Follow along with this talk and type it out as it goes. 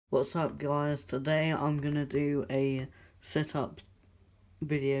What's up guys, today I'm gonna do a setup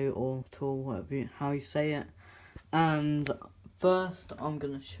video or tool, whatever how you say it, and first I'm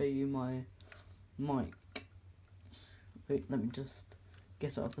gonna show you my mic. Wait, let me just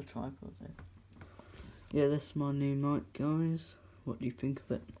get it off the tripod there. Yeah, this is my new mic guys, what do you think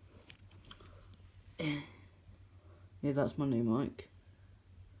of it? Yeah, that's my new mic.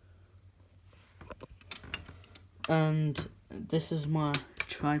 And this is my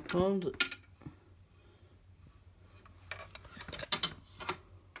tripod.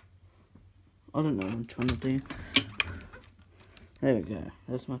 I don't know what I'm trying to do. There we go,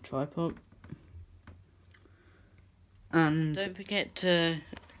 there's my tripod. And don't forget to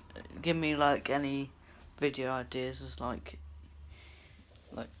give me like any video ideas, as like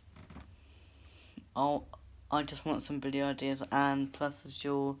I just want some video ideas, and plus it's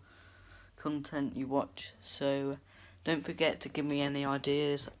your content you watch, so don't forget to give me any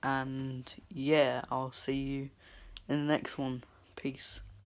ideas, and yeah, I'll see you in the next one. Peace.